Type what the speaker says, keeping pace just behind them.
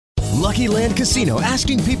Lucky Land Casino,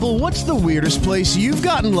 asking people, what's the weirdest place you've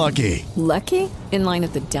gotten lucky? Lucky? In line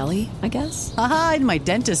at the deli, I guess? Aha, in my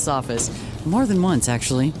dentist's office. More than once,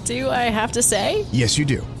 actually. Do I have to say? Yes, you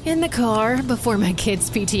do. In the car before my kids'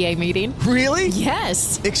 PTA meeting. Really?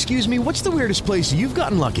 Yes. Excuse me, what's the weirdest place you've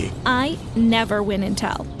gotten lucky? I never win and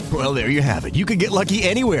tell. Well, there you have it. You can get lucky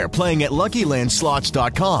anywhere, playing at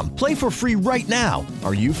LuckyLandSlots.com. Play for free right now.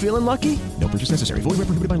 Are you feeling lucky? No purchase necessary. Void where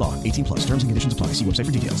prohibited by law. 18 plus. Terms and conditions apply. See website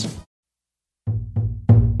for details.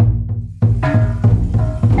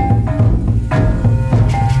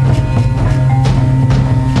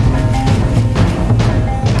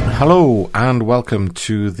 Hello and welcome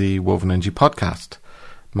to the Woven Energy podcast.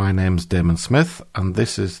 My name's Damon Smith and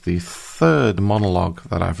this is the third monologue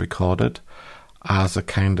that I've recorded as a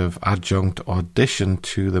kind of adjunct or addition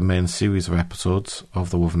to the main series of episodes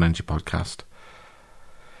of the Woven Energy podcast.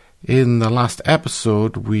 In the last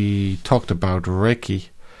episode we talked about Reiki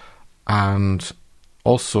and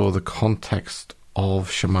also the context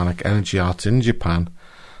of shamanic energy arts in Japan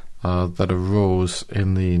that arose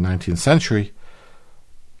in the 19th century.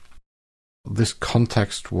 This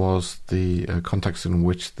context was the context in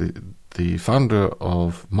which the founder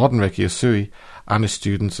of modern Reiki, Usui, and his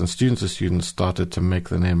students and students of students started to make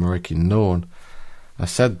the name Reiki known. I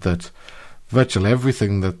said that virtually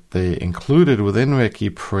everything that they included within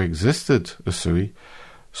Reiki pre-existed Usui,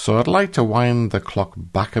 so I'd like to wind the clock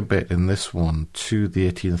back a bit in this one to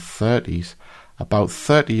the 1830s, about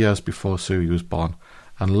 30 years before Usui was born,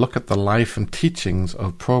 and look at the life and teachings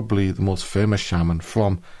of probably the most famous shaman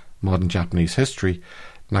from modern Japanese history,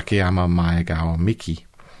 Nakayama Maegawa Miki,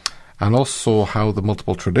 and also how the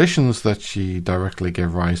multiple traditions that she directly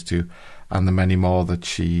gave rise to and the many more that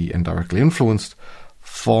she indirectly influenced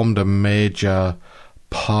formed a major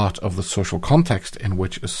part of the social context in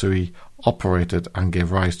which Usui operated and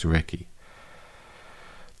gave rise to Reiki.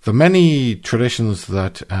 The many traditions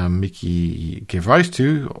that Miki gave rise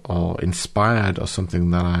to or inspired are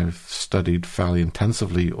something that I've studied fairly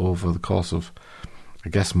intensively over the course of I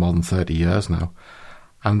guess more than 30 years now,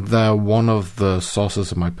 and they're one of the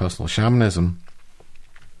sources of my personal shamanism.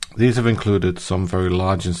 These have included some very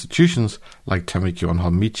large institutions like Tenrikyo and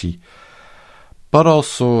Honmichi, but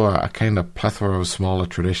also a kind of plethora of smaller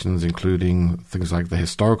traditions, including things like the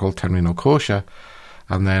historical Tenri no Kosha,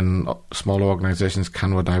 and then smaller organizations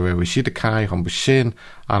Kanwa Dairei Shidokai, Hombushin,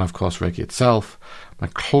 and of course Reiki itself. My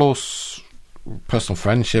close personal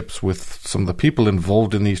friendships with some of the people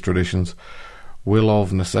involved in these traditions will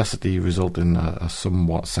of necessity result in a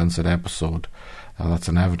somewhat censored episode. That's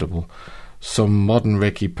inevitable. Some modern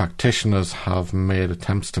Reiki practitioners have made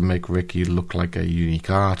attempts to make Reiki look like a unique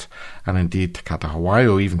art, and indeed Takata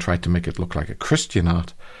Hawaio even tried to make it look like a Christian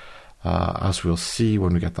art, as we'll see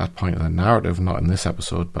when we get that point in the narrative, not in this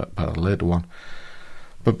episode, but a later one.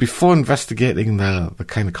 But before investigating the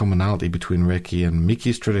kind of commonality between Reiki and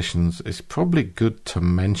Miki's traditions, it's probably good to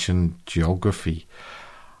mention geography.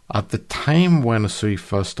 At the time when Usui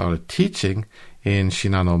first started teaching in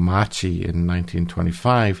Shinano-machi in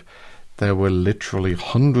 1925, there were literally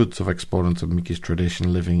hundreds of exponents of Miki's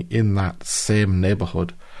tradition living in that same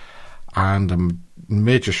neighbourhood, and a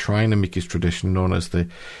major shrine in Miki's tradition known as the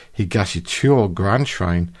Higashichiyo Grand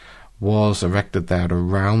Shrine was erected there at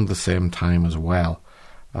around the same time as well.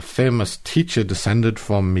 A famous teacher descended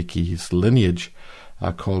from Miki's lineage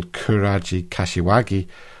called Kuraji Kashiwagi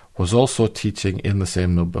was also teaching in the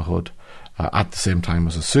same neighbourhood at the same time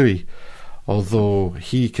as Usui, although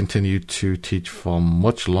he continued to teach for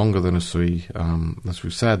much longer than Usui. As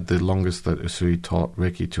we've said, the longest that Usui taught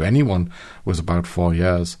Reiki to anyone was about 4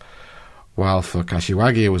 years, while for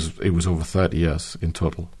Kashiwagi it was over 30 years in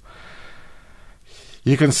total.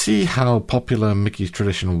 You can see how popular Miki's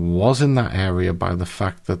tradition was in that area by the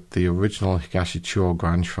fact that the original Higashichiyo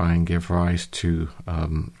Grand Shrine gave rise to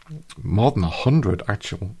more than 100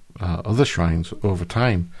 actual other shrines over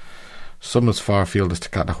time, some as far afield as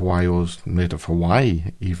Takata Hawaio's native Hawaii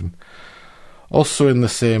even. Also in the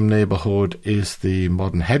same neighbourhood is the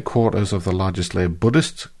modern headquarters of the largest lay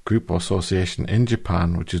Buddhist group or association in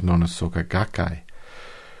Japan, which is known as Soka Gakkai.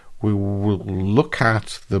 We will look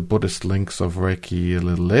at the Buddhist links of Reiki a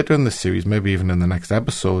little later in the series, maybe even in the next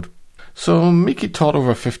episode. So Miki taught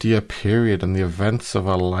over a 50-year period, and the events of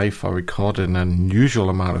her life are recorded in an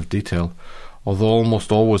unusual amount of detail, although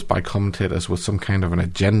almost always by commentators with some kind of an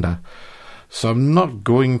agenda. So I'm not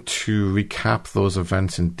going to recap those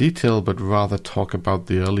events in detail, but rather talk about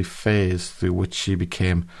the early phase through which she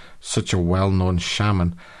became such a well-known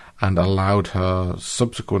shaman and allowed her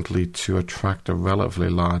subsequently to attract a relatively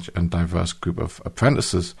large and diverse group of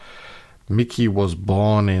apprentices. Miki was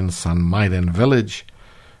born in San Maiden village,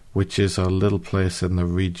 which is a little place in the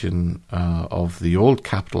region of the old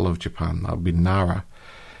capital of Japan, that would be Nara.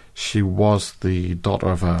 She was the daughter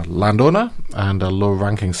of a landowner and a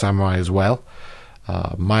low-ranking samurai as well,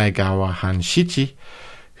 Maegawa Hanshichi,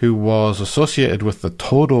 who was associated with the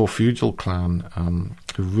Todo feudal clan,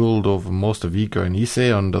 who ruled over most of Iga and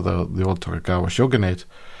Ise under the old Tokugawa shogunate.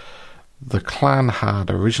 The clan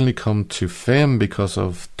had originally come to fame because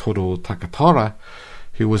of Todo Takatora,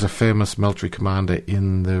 who was a famous military commander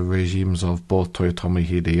in the regimes of both Toyotomi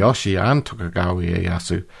Hideyoshi and Tokugawa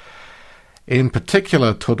Ieyasu. In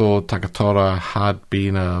particular, Todo Takatora had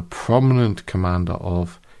been a prominent commander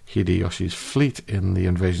of Hideyoshi's fleet in the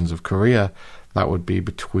invasions of Korea. That would be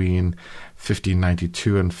between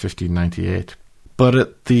 1592 and 1598. But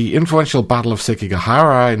at the influential Battle of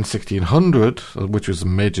Sekigahara in 1600, which was a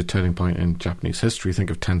major turning point in Japanese history, think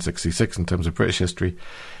of 1066 in terms of British history,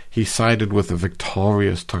 he sided with the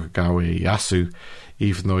victorious Tokugawa Ieyasu,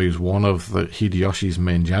 even though he was one of the Hideyoshi's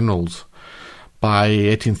main generals. By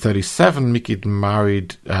 1837, Miki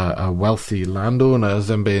married a wealthy landowner,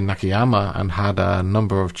 Zembe Nakayama, and had a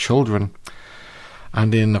number of children.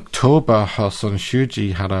 And in October, her son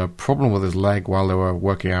Shuji had a problem with his leg while they were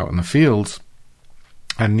working out in the fields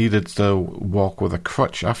and needed to walk with a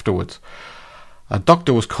crutch afterwards. A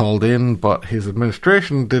doctor was called in, but his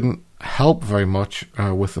administration didn't help very much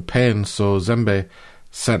with the pain, so Zembe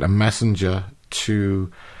sent a messenger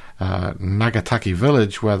to Nagataki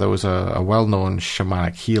village, where there was a well-known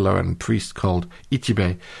shamanic healer and priest called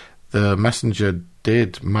Ichibe. The messenger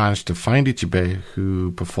did manage to find Ichibe,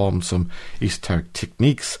 who performed some esoteric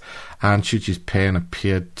techniques, and Shuji's pain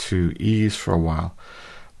appeared to ease for a while.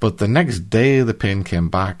 But the next day the pain came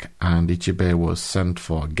back, and Ichibe was sent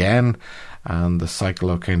for again, and the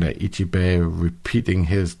cycle of kind of Ichibe repeating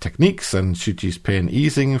his techniques and Shuji's pain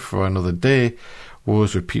easing for another day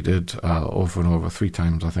was repeated over and over 3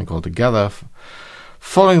 times, I think, altogether.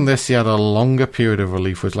 Following this, he had a longer period of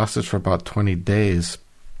relief, which lasted for about 20 days.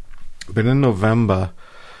 But in November,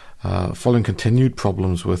 following continued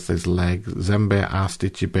problems with his leg, Zembe asked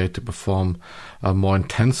Ichibe to perform a more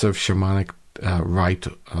intensive shamanic rite,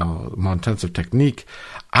 more intensive technique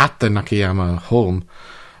at the Nakayama home.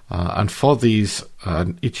 And for these,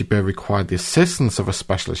 Ichibe required the assistance of a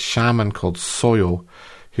specialist shaman called Soyo,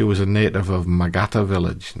 who was a native of Magata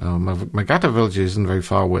village. Now, Magata village isn't very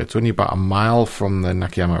far away. It's only about a mile from the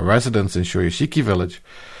Nakayama residence in Shoyoshiki village.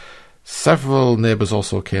 Several neighbours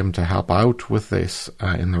also came to help out with this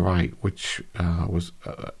in the rite, which was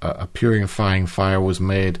a purifying fire was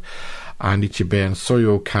made, and Ichibe and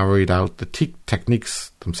Soyo carried out the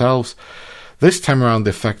techniques themselves. This time around,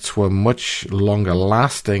 the effects were much longer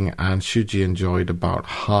lasting, and Shuji enjoyed about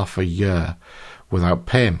half a year without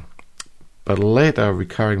pain. But later,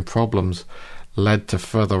 recurring problems led to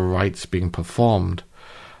further rites being performed,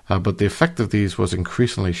 but the effect of these was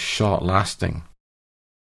increasingly short-lasting.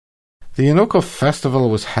 The Inoko festival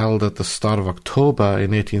was held at the start of October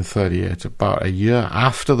in 1838, about a year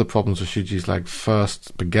after the problems with Shuji's leg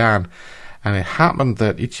first began, and it happened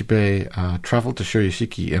that Ichibe travelled to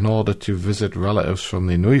Shoyoshiki in order to visit relatives from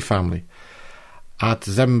the Inui family. At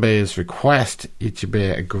Zembe's request,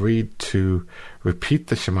 Ichibe agreed to repeat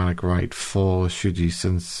the shamanic rite for Shuji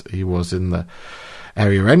since he was in the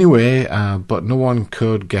area anyway, but no one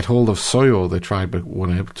could get hold of Soyo. They tried but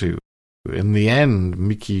weren't able to. In the end,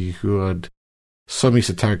 Miki, who had some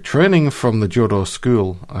esoteric training from the Jodo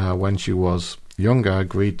school when she was younger,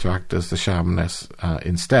 agreed to act as the shamaness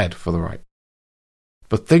instead for the rite.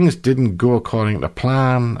 But things didn't go according to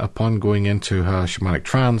plan. Upon going into her shamanic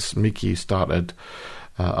trance, Miki started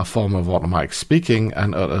a form of automatic speaking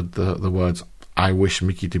and uttered the words, "I wish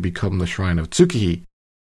Miki to become the shrine of Tsukihi."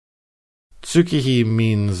 Tsukihi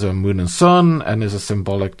means moon and sun and is a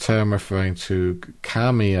symbolic term referring to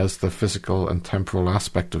kami as the physical and temporal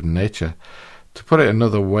aspect of nature. To put it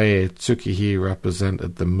another way, Tsukihi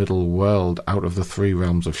represented the middle world out of the 3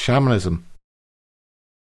 realms of shamanism.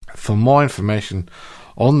 For more information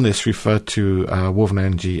on this, refer to Woven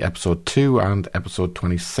Energy episode 2 and episode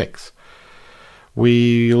 26.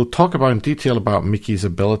 We'll talk about in detail about Miki's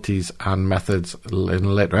abilities and methods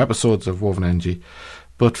in later episodes of Woven Energy,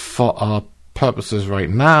 but for our purposes right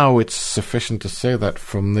now, it's sufficient to say that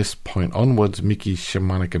from this point onwards, Miki's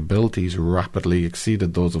shamanic abilities rapidly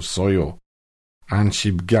exceeded those of Soyo, and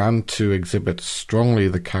she began to exhibit strongly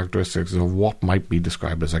the characteristics of what might be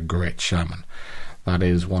described as a great shaman. That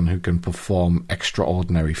is, one who can perform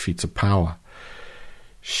extraordinary feats of power.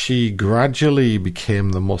 She gradually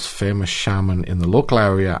became the most famous shaman in the local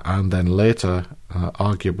area, and then later,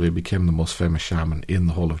 arguably, became the most famous shaman in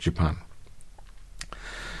the whole of Japan.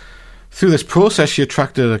 Through this process, she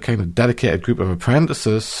attracted a kind of dedicated group of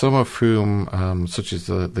apprentices, some of whom, such as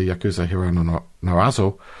the Yakuza Hirono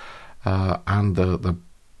Narazo, and the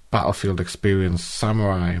battlefield experienced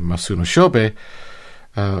samurai Masuno Shobe,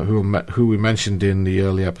 who we mentioned in the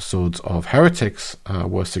early episodes of Heretics,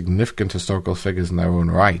 were significant historical figures in their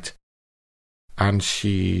own right. And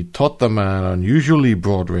she taught them an unusually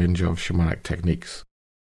broad range of shamanic techniques.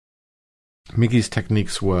 Miki's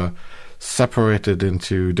techniques were separated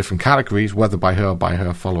into different categories, whether by her or by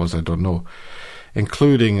her followers, I don't know,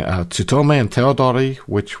 including Tsutome and Teodori,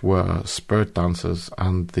 which were spirit dancers,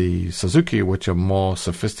 and the Suzuki, which are more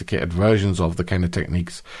sophisticated versions of the kind of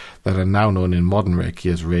techniques that are now known in modern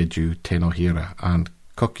Reiki as Reiju, Tenohira, and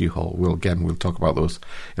Kokyuho. We'll talk about those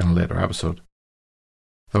in a later episode.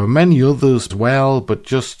 There were many others as well, but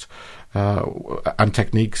just and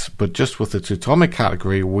techniques, but just with the Tsutome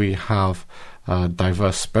category, we have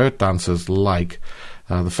diverse spirit dancers like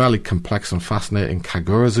the fairly complex and fascinating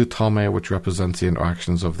Kagura Zutome, which represents the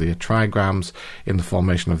interactions of the trigrams in the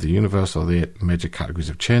formation of the universe, or the 8 major categories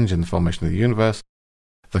of change in the formation of the universe.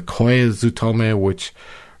 The Koe Zutome, which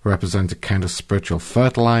represents a kind of spiritual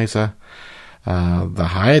fertilizer. The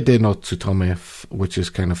Haede no Tsutome, which is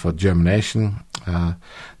kind of for germination. The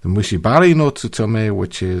Mushibari no Tsutome,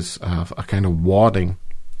 which is a kind of warding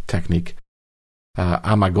technique.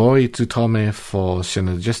 Amagoi Tsutome for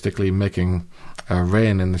synergistically making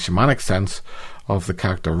rain in the shamanic sense of the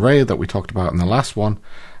character Rei that we talked about in the last one,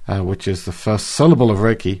 which is the first syllable of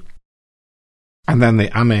Reiki. And then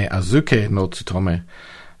the Ame Azuke no Tsutome,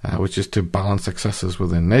 which is to balance excesses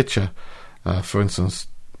within nature, for instance,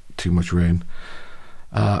 too much rain.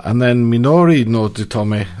 And then Minori no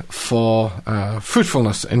Tsutome for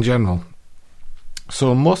fruitfulness in general.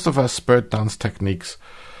 So most of our spirit dance techniques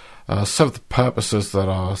serve the purposes that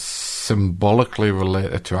are symbolically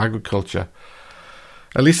related to agriculture,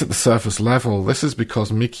 at least at the surface level. This is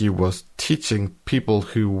because Miki was teaching people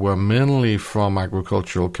who were mainly from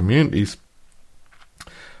agricultural communities,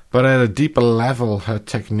 but at a deeper level, her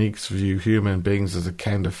techniques view human beings as a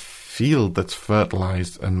kind of field that's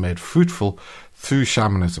fertilized and made fruitful through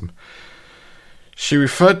shamanism. She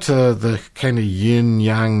referred to the kind of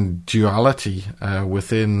yin-yang duality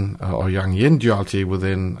within, or yang-yin duality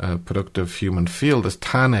within a productive human field as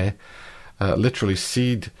Tane, literally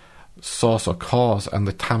seed, source or cause, and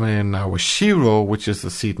the Tame now was Shiro, which is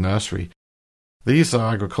the seed nursery. These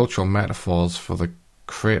are agricultural metaphors for the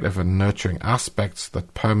creative and nurturing aspects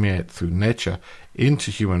that permeate through nature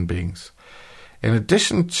into human beings. In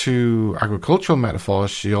addition to agricultural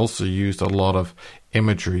metaphors, she also used a lot of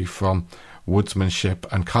imagery from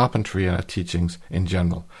woodsmanship and carpentry in her teachings in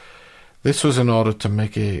general. This was in order to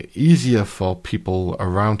make it easier for people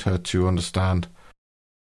around her to understand.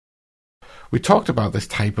 We talked about this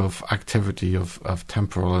type of activity of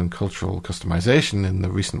temporal and cultural customization in the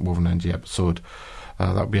recent Woven Energy episode.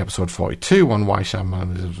 That would be episode 42 on why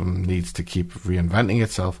shamanism needs to keep reinventing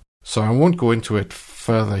itself. So I won't go into it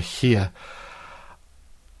further here.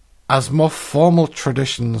 As more formal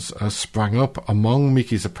traditions sprang up among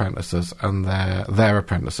Miki's apprentices and their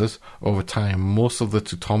apprentices over time, most of the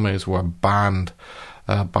Tsutomes were banned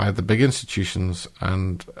by the big institutions,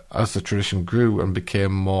 and as the tradition grew and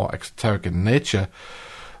became more exoteric in nature,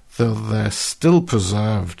 though they're still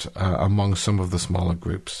preserved among some of the smaller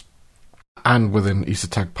groups and within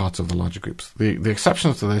esoteric parts of the larger groups. The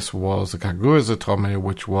exceptions to this was the Kagura Zutome,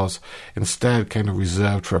 which was instead kind of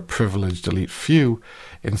reserved for a privileged elite few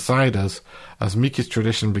insiders. As Miki's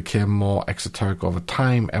tradition became more exoteric over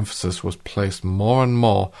time, emphasis was placed more and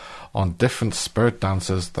more on different spirit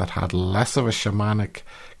dances that had less of a shamanic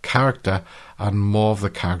character and more of the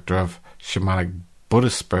character of shamanic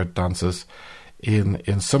Buddhist spirit dancers,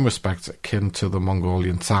 in some respects akin to the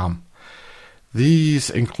Mongolian Tsam. These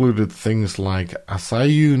included things like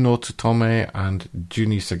Asayu no Tsutome and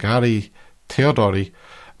Junisagari Teodori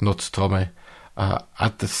no Tsutome.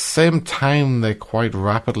 At the same time, they quite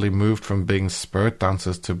rapidly moved from being spirit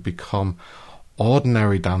dancers to become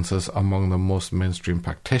ordinary dancers among the most mainstream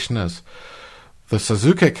practitioners. The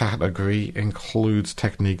Suzuki category includes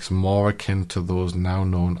techniques more akin to those now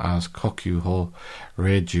known as Kokyuho,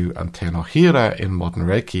 Reiju, and Tenohira in modern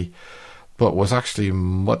Reiki, but was actually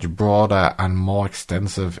much broader and more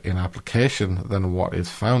extensive in application than what is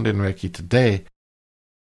found in Reiki today.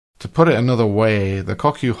 To put it another way, the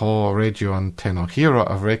Kokyuho, Reiju, and Tenohira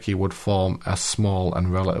of Reiki would form a small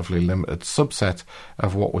and relatively limited subset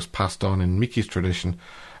of what was passed on in Miki's tradition,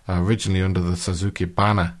 originally under the Suzuki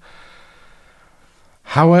banner.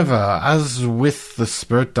 However, as with the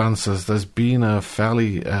spirit dancers, there's been a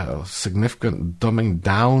fairly significant dumbing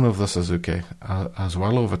down of the Suzuki as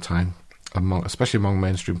well over time. especially among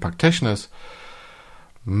mainstream practitioners.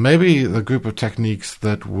 Maybe the group of techniques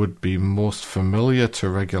that would be most familiar to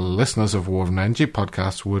regular listeners of Woven Energy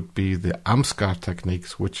podcasts would be the Amskar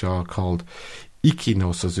techniques, which are called Iki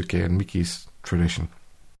no Suzuki in Miki's tradition.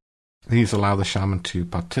 These allow the shaman to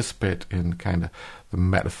participate in kind of the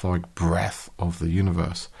metaphoric breath of the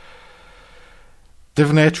universe.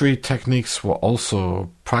 Divinatory techniques were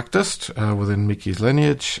also practiced within Miki's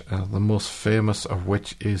lineage, the most famous of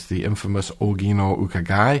which is the infamous Ogi no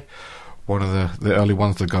Ukagai, one of the early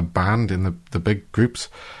ones that got banned in the big groups,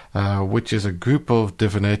 which is a group of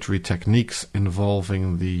divinatory techniques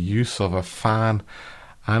involving the use of a fan,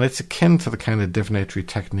 and it's akin to the kind of divinatory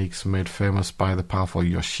techniques made famous by the powerful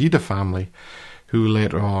Yoshida family, who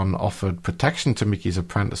later on offered protection to Miki's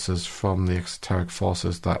apprentices from the exoteric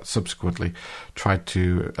forces that subsequently tried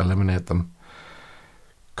to eliminate them.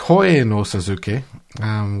 Koe no Suzuki,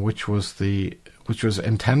 which was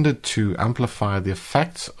intended to amplify the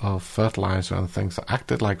effects of fertilizer and things that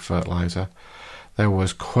acted like fertilizer. There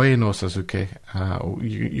was Koe no Suzuki.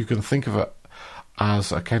 You can think of it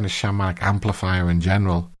as a kind of shamanic amplifier in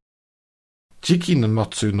general.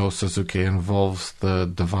 Jikimotsu no Suzuki involves the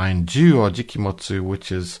divine Ju or Jikimotsu,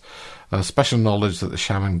 which is a special knowledge that the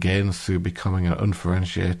shaman gains through becoming an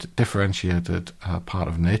differentiated part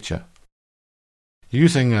of nature.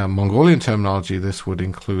 Using Mongolian terminology, this would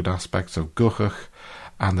include aspects of Gochuk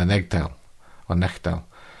and the Negdel, or Nechdel.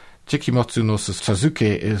 Jikimotsu no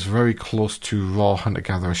Suzuki is very close to raw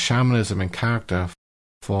hunter-gatherer shamanism in character.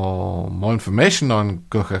 For more information on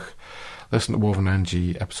Gochuk, listen to Woven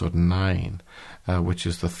Energy episode 9, which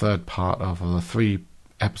is the third part of a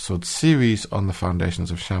 3-episode series on the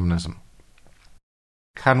foundations of shamanism.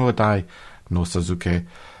 Kanwadai no Suzuki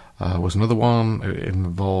was another one. It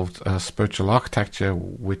involved spiritual architecture,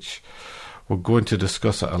 which we're going to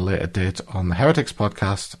discuss at a later date on the Heretics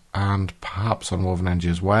podcast and perhaps on Woven Energy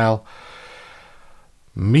as well.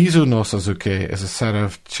 Mizu no Suzuki is a set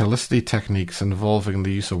of chelicity techniques involving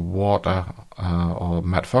the use of water, or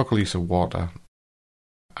metaphorical use of water.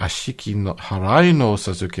 Ashiki no Harai no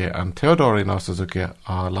Suzuki and Teodori no Suzuki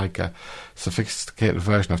are like a sophisticated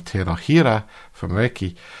version of Te no Hira from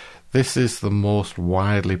Reiki. This is the most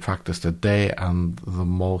widely practiced today and the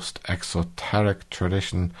most exoteric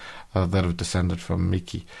tradition that have descended from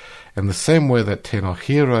Miki, in the same way that Te no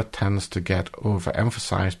Hira tends to get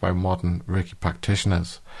overemphasized by modern Reiki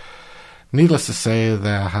practitioners. Needless to say,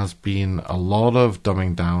 there has been a lot of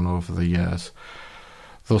dumbing down over the years,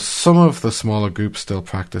 though some of the smaller groups still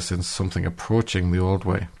practice in something approaching the old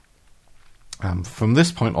way. From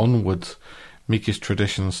this point onwards, Miki's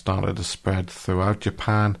tradition started to spread throughout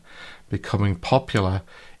Japan, becoming popular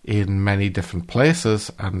in many different places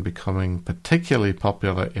and becoming particularly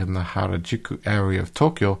popular in the Harajuku area of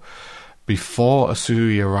Tokyo before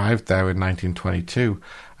Usui arrived there in 1922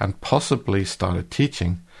 and possibly started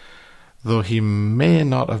teaching, though he may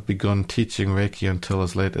not have begun teaching Reiki until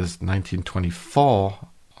as late as 1924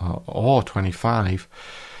 or 25,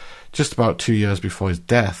 just about 2 years before his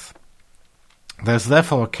death. There's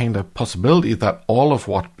therefore a kind of possibility that all of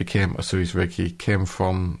what became Usui's Reiki came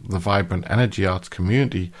from the vibrant energy arts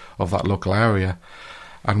community of that local area.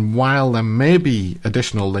 And while there may be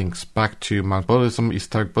additional links back to Mount Buddhism,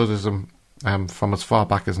 esoteric Buddhism, from as far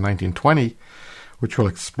back as 1920, which we'll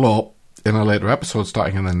explore in a later episode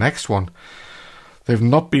starting in the next one, they've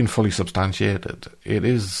not been fully substantiated. It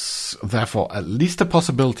is therefore at least a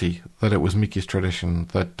possibility that it was Miki's tradition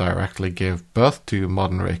that directly gave birth to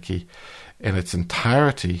modern Reiki in its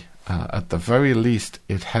entirety. At the very least,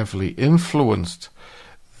 it heavily influenced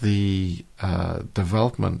the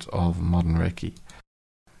development of modern Reiki.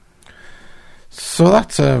 So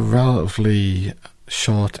that's a relatively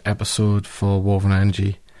short episode for Woven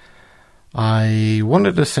Energy. I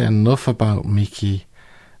wanted to say enough about Miki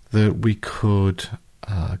that we could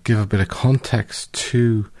give a bit of context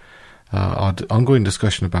to our ongoing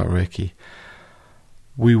discussion about Reiki.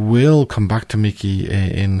 We will come back to Miki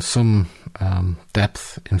in some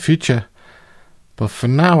depth in future, but for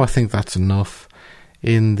now I think that's enough.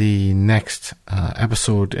 In the next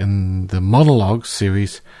episode in the Monologue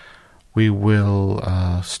series, we will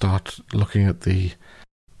start looking at the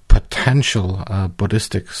potential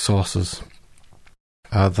Buddhistic sources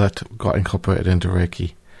that got incorporated into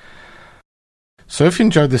Reiki. So if you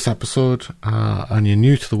enjoyed this episode and you're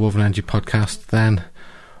new to the Woven Energy podcast, then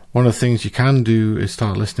one of the things you can do is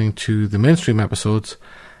start listening to the mainstream episodes.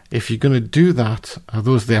 If you're going to do that,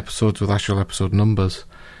 those are the episodes with actual episode numbers.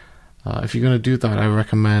 If you're going to do that, I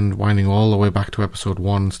recommend winding all the way back to episode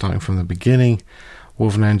 1, starting from the beginning.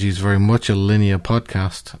 Woven Energy is very much a linear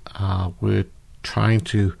podcast. We're trying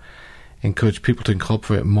to encourage people to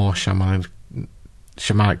incorporate more shamanic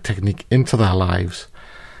technique into their lives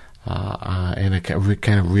in a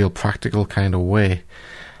kind of real practical kind of way.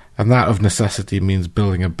 And that of necessity means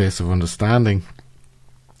building a base of understanding.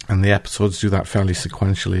 And the episodes do that fairly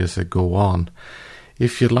sequentially as they go on.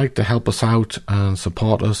 If you'd like to help us out and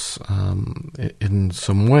support us in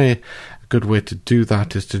some way, a good way to do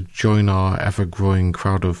that is to join our ever-growing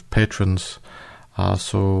crowd of patrons.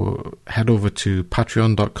 So head over to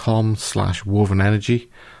patreon.com/wovenenergy,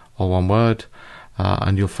 all one word,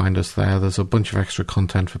 and you'll find us there. There's a bunch of extra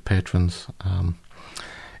content for patrons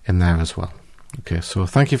in there as well. Okay, so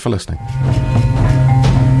thank you for listening.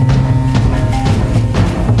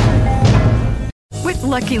 With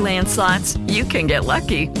Lucky Land Slots, you can get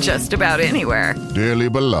lucky just about anywhere. Dearly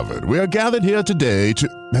beloved, we are gathered here today to...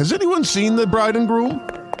 Has anyone seen the bride and groom?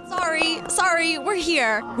 Sorry, we're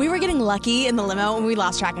here. We were getting lucky in the limo and we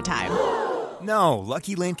lost track of time. No,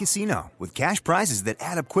 Lucky Land Casino, with cash prizes that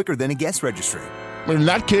add up quicker than a guest registry. In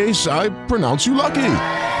that case, I pronounce you lucky.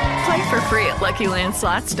 Play for free at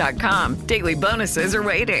LuckyLandSlots.com. Daily bonuses are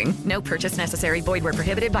waiting. No purchase necessary. Void where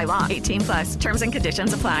prohibited by law. 18+. Terms and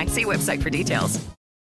conditions apply. See website for details.